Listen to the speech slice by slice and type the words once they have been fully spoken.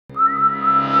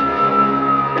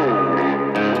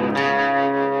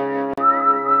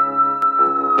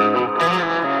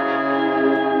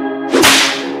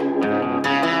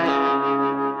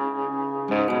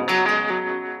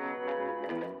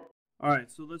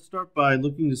So let's start by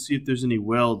looking to see if there's any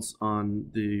welds on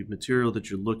the material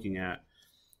that you're looking at.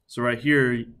 So right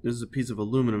here, this is a piece of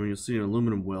aluminum, and you'll see an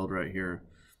aluminum weld right here.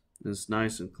 It's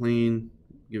nice and clean,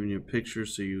 giving you a picture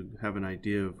so you have an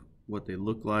idea of what they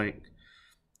look like.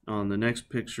 On the next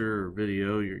picture or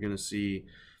video, you're going to see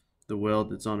the weld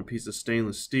that's on a piece of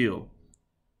stainless steel.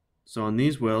 So on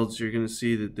these welds, you're going to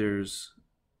see that there's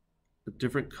a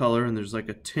different color and there's like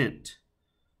a tint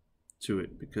to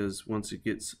it, because once it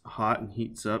gets hot and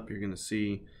heats up, you're going to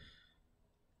see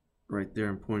right there,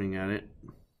 I'm pointing at it,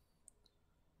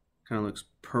 kind of looks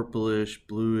purplish,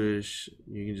 bluish.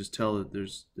 You can just tell that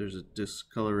there's a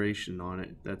discoloration on it,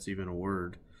 if that's even a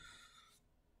word.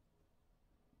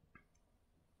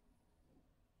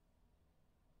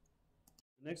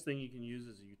 The next thing you can use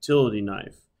is a utility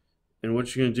knife. And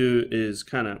what you're going to do is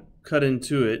kind of cut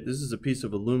into it. This is a piece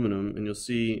of aluminum, and you'll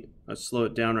see, I slow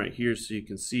it down right here so you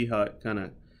can see how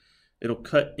it'll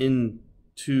cut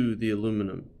into the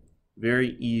aluminum.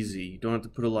 Very easy. You don't have to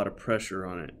put a lot of pressure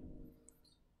on it.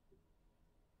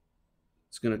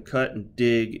 It's going to cut and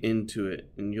dig into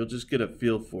it, and you'll just get a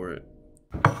feel for it.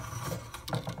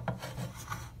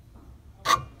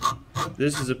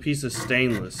 This is a piece of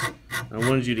stainless. I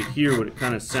wanted you to hear what it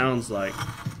kind of sounds like.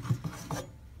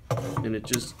 And it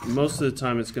just, most of the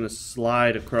time it's going to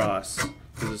slide across,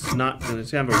 because it's going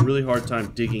to have a really hard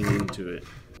time digging into it.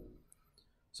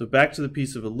 So back to the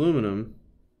piece of aluminum,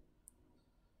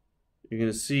 you're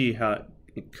going to see how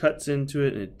it cuts into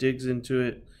it and it digs into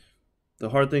it. The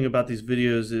hard thing about these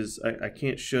videos is I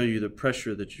can't show you the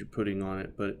pressure that you're putting on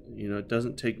it, but you know, it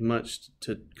doesn't take much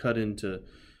to cut into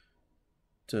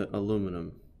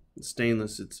aluminum.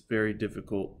 Stainless, it's very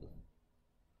difficult.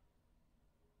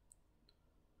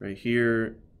 Right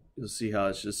here, you'll see how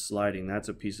it's just sliding. That's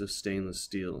a piece of stainless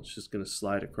steel. It's just going to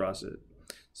slide across it.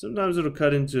 Sometimes it'll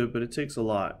cut into it, but it takes a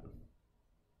lot.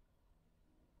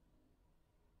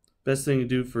 Best thing to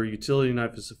do for a utility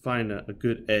knife is to find a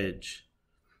good edge.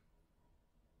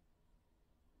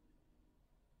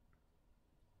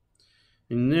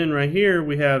 And then right here,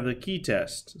 we have the key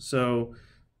test. So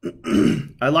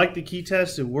I like the key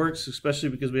test. It works, especially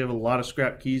because we have a lot of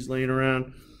scrap keys laying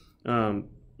around.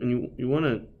 And you want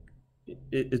to,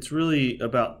 it's really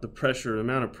about the pressure, the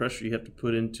amount of pressure you have to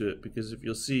put into it, because if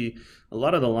you'll see, a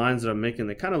lot of the lines that I'm making,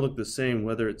 they kind of look the same,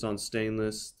 whether it's on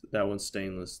stainless, that one's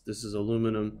stainless, this is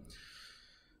aluminum,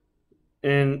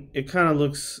 and it kind of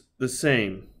looks the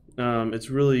same.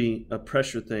 It's really a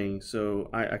pressure thing,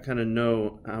 so I kind of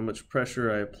know how much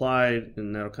pressure I applied,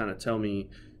 and that'll kind of tell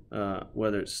me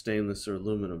whether it's stainless or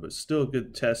aluminum, but still a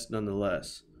good test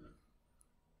nonetheless.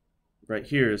 Right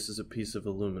here, this is a piece of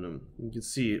aluminum. You can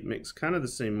see it makes kind of the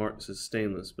same marks as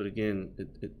stainless, but again,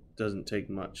 it doesn't take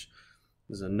much.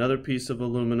 There's another piece of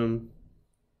aluminum.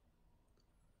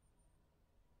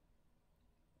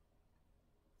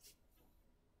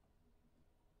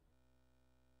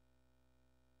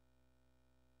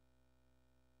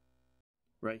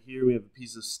 Right here, we have a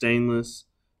piece of stainless,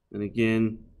 and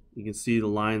again, you can see the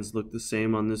lines look the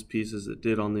same on this piece as it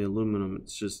did on the aluminum.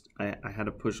 It's just, I had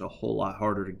to push a whole lot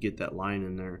harder to get that line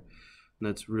in there. And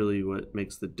that's really what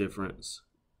makes the difference.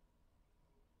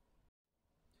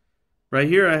 Right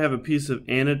here I have a piece of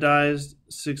anodized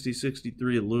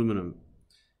 6063 aluminum.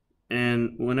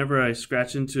 And whenever I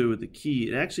scratch into it with the key,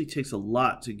 it actually takes a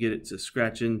lot to get it to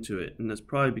scratch into it. And that's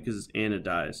probably because it's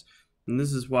anodized. And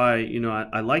this is why, you know,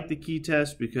 I like the key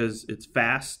test, because it's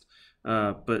fast.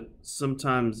 But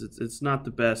sometimes it's not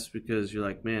the best, because you're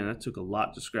like, man, that took a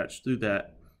lot to scratch through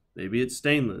that. Maybe it's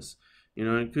stainless, you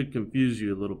know, it could confuse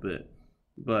you a little bit.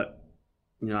 But,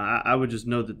 you know, I would just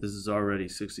know that this is already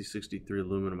 6063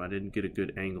 aluminum. I didn't get a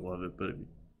good angle of it, but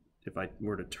if I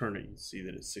were to turn it, you'd see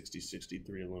that it's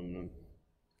 6063 aluminum.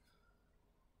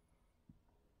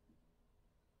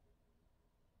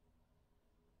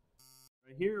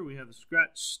 Right here we have a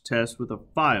scratch test with a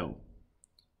file.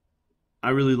 I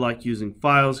really like using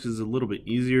files because it's a little bit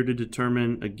easier to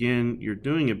determine. Again, you're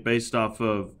doing it based off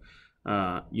of,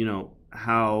 you know,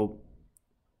 how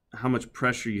much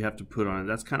pressure you have to put on it.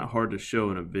 That's kind of hard to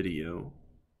show in a video.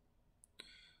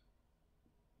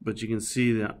 But you can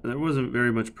see that there wasn't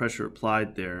very much pressure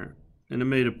applied there, and it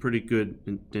made a pretty good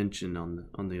indentation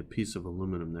on the piece of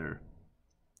aluminum there.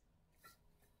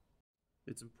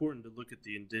 It's important to look at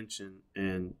the indentation,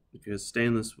 and because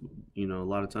stainless, you know, a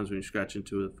lot of times when you scratch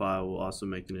into a file will also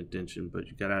make an indentation, but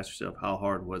you got to ask yourself, how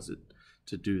hard was it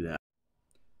to do that?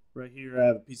 Right here I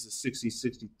have a piece of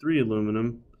 6063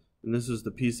 aluminum, and this is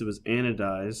the piece that was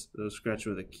anodized that I was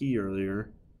scratching with a key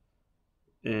earlier.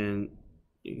 And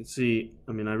you can see,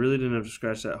 I mean, I really didn't have to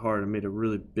scratch that hard. I made a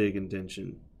really big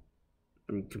indentation,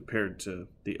 I mean, compared to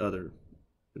the other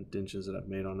indentions that I've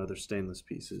made on other stainless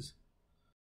pieces.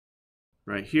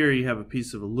 Right here you have a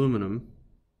piece of aluminum.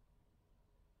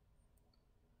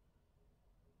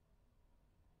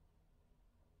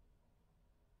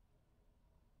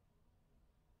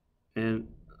 And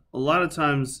a lot of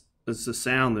times it's the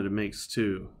sound that it makes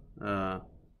too. I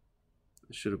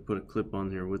should have put a clip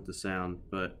on here with the sound,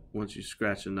 but once you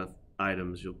scratch enough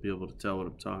items, you'll be able to tell what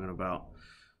I'm talking about.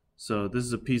 So this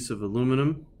is a piece of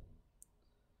aluminum.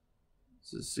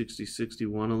 This is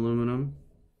 6061 aluminum.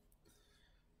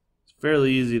 It's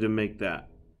fairly easy to make that.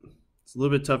 It's a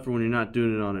little bit tougher when you're not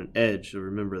doing it on an edge, so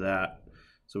remember that.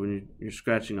 So when you're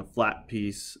scratching a flat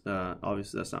piece,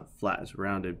 obviously that's not flat, it's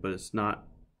rounded, but it's not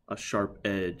a sharp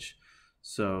edge,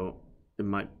 so it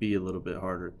might be a little bit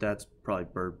harder. That's probably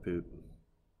bird poop.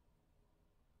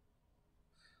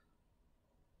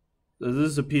 So this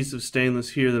is a piece of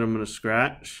stainless here that I'm going to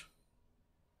scratch.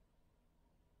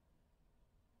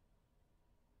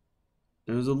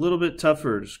 It was a little bit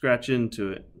tougher to scratch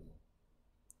into it,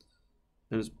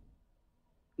 and it's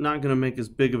not going to make as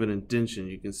big of an indention.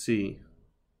 You can see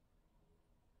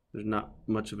there's not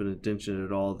much of an indention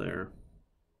at all there.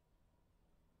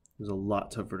 It's a lot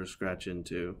tougher to scratch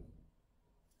into.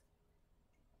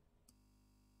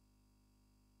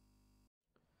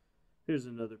 Here's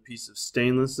another piece of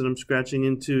stainless that I'm scratching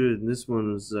into, and this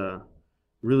one was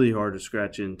really hard to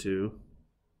scratch into.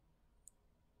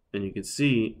 And you can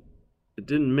see it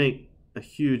didn't make a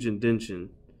huge indention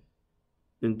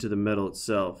into the metal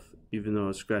itself, even though I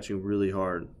was scratching really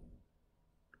hard.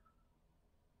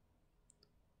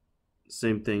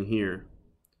 Same thing here,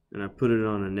 and I put it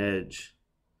on an edge.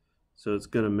 So it's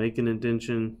going to make an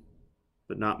indentation,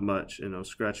 but not much, and I was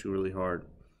scratching really hard.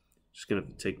 Just going to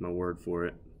have to take my word for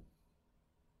it.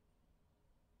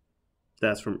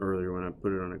 That's from earlier when I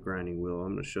put it on a grinding wheel.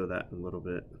 I'm going to show that in a little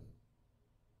bit.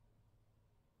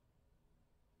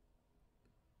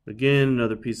 Again,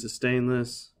 another piece of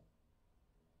stainless.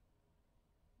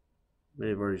 May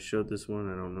have already showed this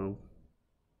one, I don't know.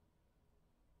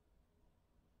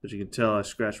 But you can tell I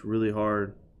scratched really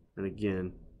hard, and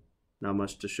again, not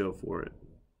much to show for it.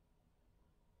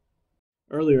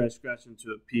 Earlier I scratched into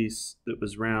a piece that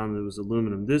was round, that was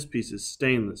aluminum. This piece is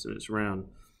stainless and it's round.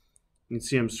 You can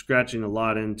see I'm scratching a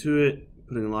lot into it,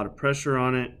 putting a lot of pressure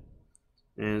on it,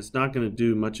 and it's not going to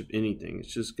do much of anything.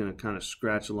 It's just going to kind of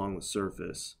scratch along the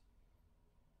surface.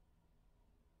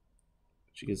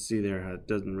 But you can see there how it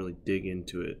doesn't really dig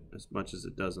into it as much as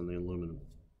it does on the aluminum.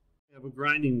 We have a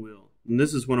grinding wheel, and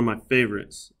this is one of my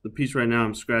favorites. The piece right now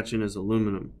I'm scratching is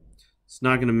aluminum. It's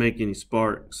not going to make any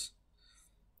sparks.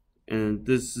 And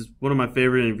this is one of my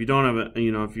favorite, and if you don't have a,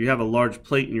 if you have a large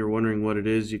plate and you're wondering what it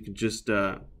is, you can just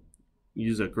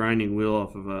use a grinding wheel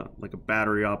off of like a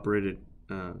battery operated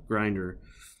grinder.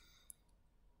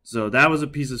 So that was a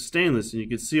piece of stainless, and you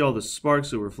can see all the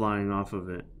sparks that were flying off of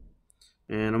it.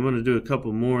 And I'm going to do a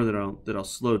couple more that I'll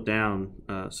slow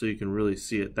down so you can really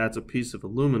see it. That's a piece of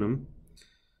aluminum,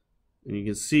 and you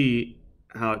can see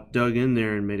how it dug in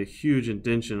there and made a huge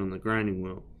indentation on the grinding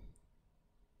wheel.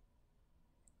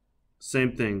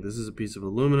 Same thing, this is a piece of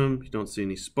aluminum. You don't see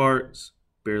any sparks,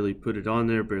 barely put it on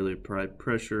there, barely applied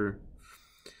pressure.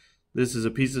 This is a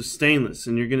piece of stainless,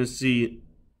 and you're going to see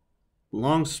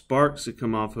long sparks that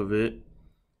come off of it,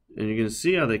 and you're going to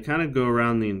see how they kind of go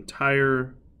around the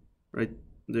entire, right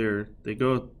there, they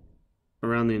go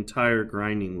around the entire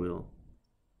grinding wheel.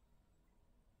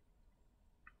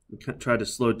 I tried to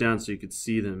slow it down so you could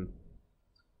see them,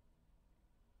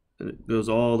 and it goes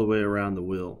all the way around the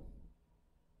wheel.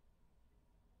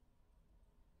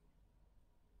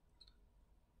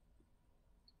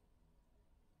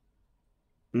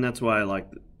 And that's why I like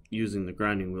using the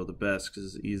grinding wheel the best,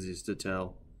 because it's easiest to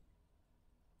tell.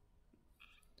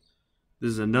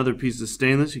 This is another piece of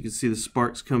stainless. You can see the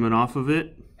sparks coming off of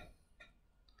it.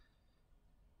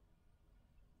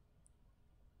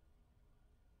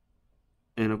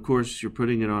 And of course you're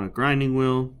putting it on a grinding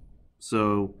wheel,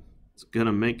 so it's going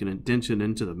to make an indentation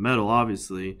into the metal,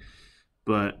 obviously.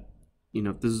 But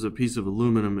if this is a piece of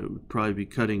aluminum, it would probably be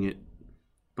cutting it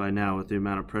by now with the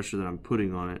amount of pressure that I'm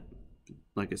putting on it.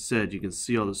 Like I said, you can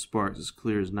see all the sparks as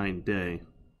clear as night and day.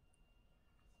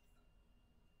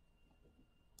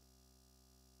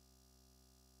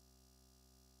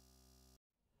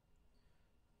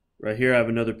 Right here I have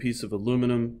another piece of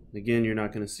aluminum. Again, you're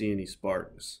not going to see any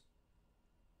sparks.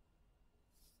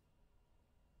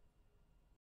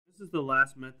 This is the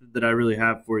last method that I really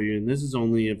have for you, and this is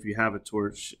only if you have a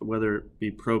torch, whether it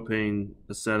be propane,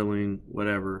 acetylene,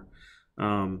 whatever.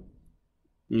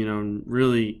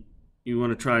 Really, you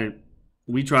want to try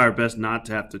we try our best not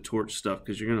to have to torch stuff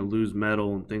because you're going to lose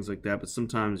metal and things like that. But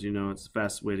sometimes, you know, it's the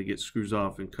fastest way to get screws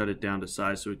off and cut it down to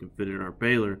size so we can fit it in our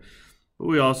baler. But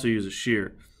we also use a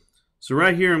shear. So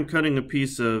right here I'm cutting a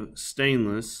piece of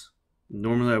stainless.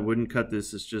 Normally I wouldn't cut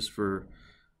this, it's just for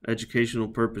educational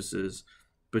purposes.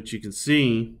 But you can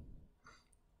see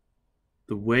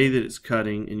the way that it's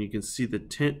cutting, and you can see the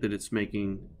tint that it's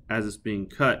making as it's being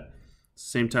cut.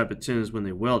 Same type of tint as when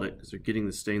they weld it because they're getting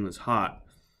the stainless hot.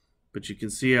 But you can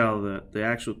see how the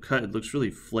actual cut, it looks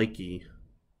really flaky.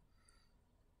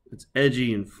 It's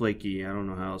edgy and flaky. I don't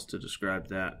know how else to describe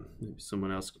that. Maybe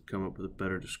someone else could come up with a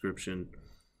better description.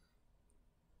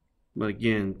 But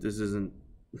again, this isn't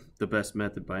the best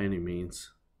method by any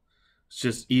means. It's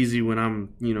just easy when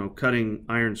I'm, you know, cutting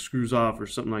iron screws off or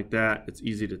something like that. It's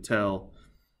easy to tell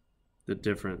the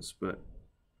difference. But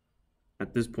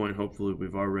at this point, hopefully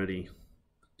we've already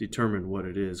determined what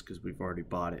it is because we've already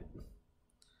bought it.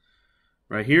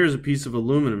 Right here is a piece of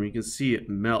aluminum. You can see it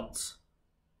melts.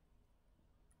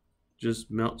 Just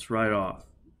melts right off.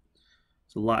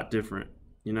 It's a lot different.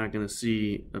 You're not going to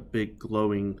see a big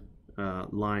glowing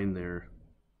line there.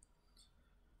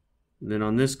 And then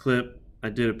on this clip, I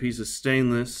did a piece of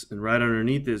stainless, and right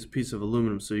underneath it is a piece of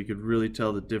aluminum, so you could really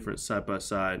tell the difference side by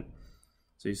side.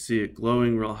 So you see it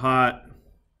glowing real hot,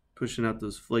 pushing out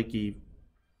those flaky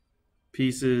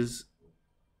pieces,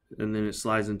 and then it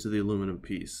slides into the aluminum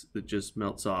piece that just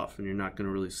melts off, and you're not going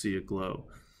to really see a glow.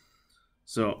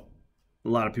 So a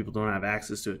lot of people don't have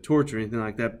access to a torch or anything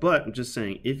like that, but I'm just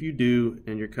saying, if you do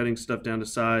and you're cutting stuff down to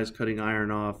size, cutting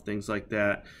iron off, things like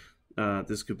that,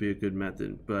 this could be a good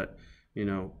method. But you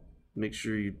know, make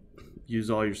sure you use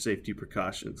all your safety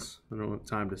precautions. I don't have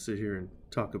time to sit here and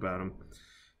talk about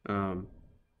them.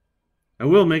 I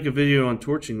will make a video on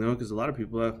torching though, because a lot of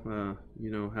people have,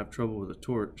 you know, have trouble with a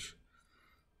torch.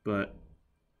 But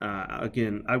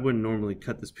again, I wouldn't normally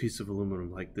cut this piece of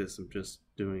aluminum like this. I'm just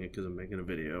doing it because I'm making a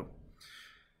video.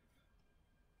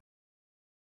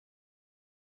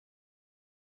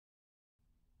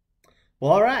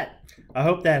 Well, all right. I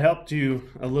hope that helped you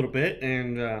a little bit.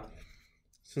 And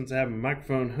since I have a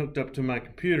microphone hooked up to my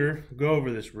computer, I'll go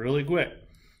over this really quick.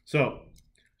 So,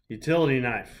 utility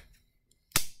knife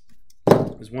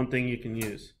is one thing you can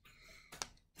use.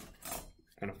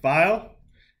 And a file.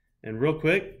 And real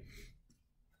quick,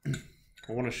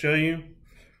 I want to show you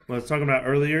what I was talking about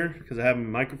earlier, because I have a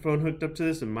microphone hooked up to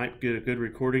this and might get a good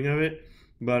recording of it.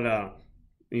 But,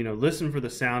 you know, listen for the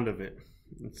sound of it.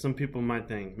 Some people might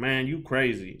think, man, you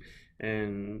crazy.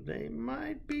 And they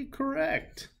might be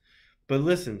correct. But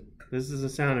listen, this is the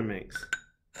sound it makes.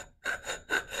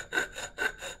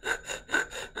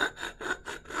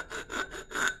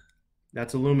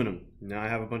 That's aluminum. Now I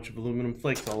have a bunch of aluminum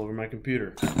flakes all over my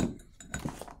computer.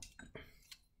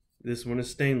 This one is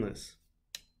stainless.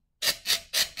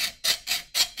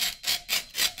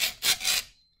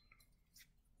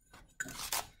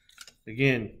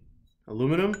 Again,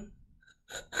 aluminum,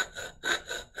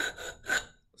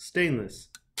 stainless.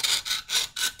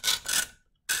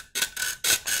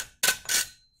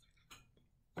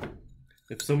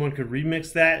 If someone could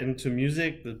remix that into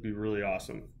music, that'd be really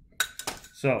awesome.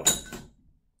 So,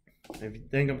 if you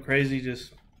think I'm crazy,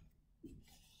 just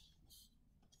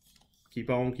keep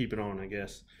on keeping on, I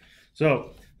guess.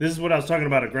 So, this is what I was talking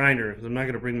about, a grinder, because I'm not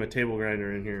going to bring my table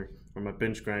grinder in here, or my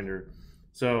bench grinder.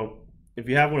 So, if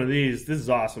you have one of these, this is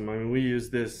awesome. I mean, we use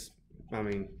this, I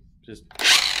mean, just,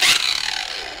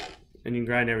 and you can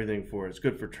grind everything for it. It's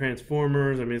good for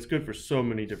transformers. I mean, it's good for so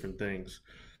many different things.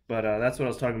 But that's what I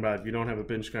was talking about. If you don't have a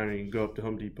bench grinder, you can go up to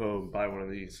Home Depot and buy one of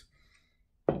these.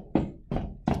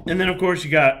 And then, of course,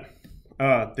 you got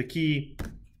the key.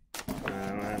 I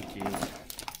don't have keys.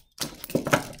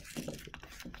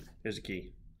 Here's a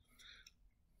key.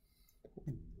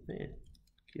 Man,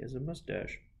 he has a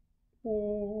mustache.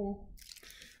 Oh.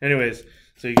 Anyways,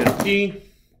 so you got a key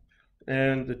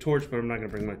and the torch, but I'm not going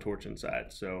to bring my torch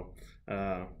inside. So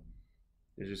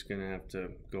you're just going to have to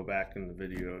go back in the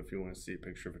video if you want to see a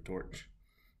picture of a torch.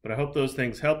 But I hope those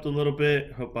things helped a little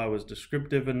bit. Hope I was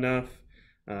descriptive enough.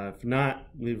 If not,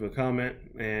 leave a comment,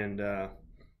 and I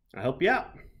help you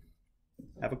out.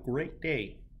 Have a great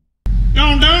day.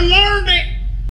 Y'all done learned it.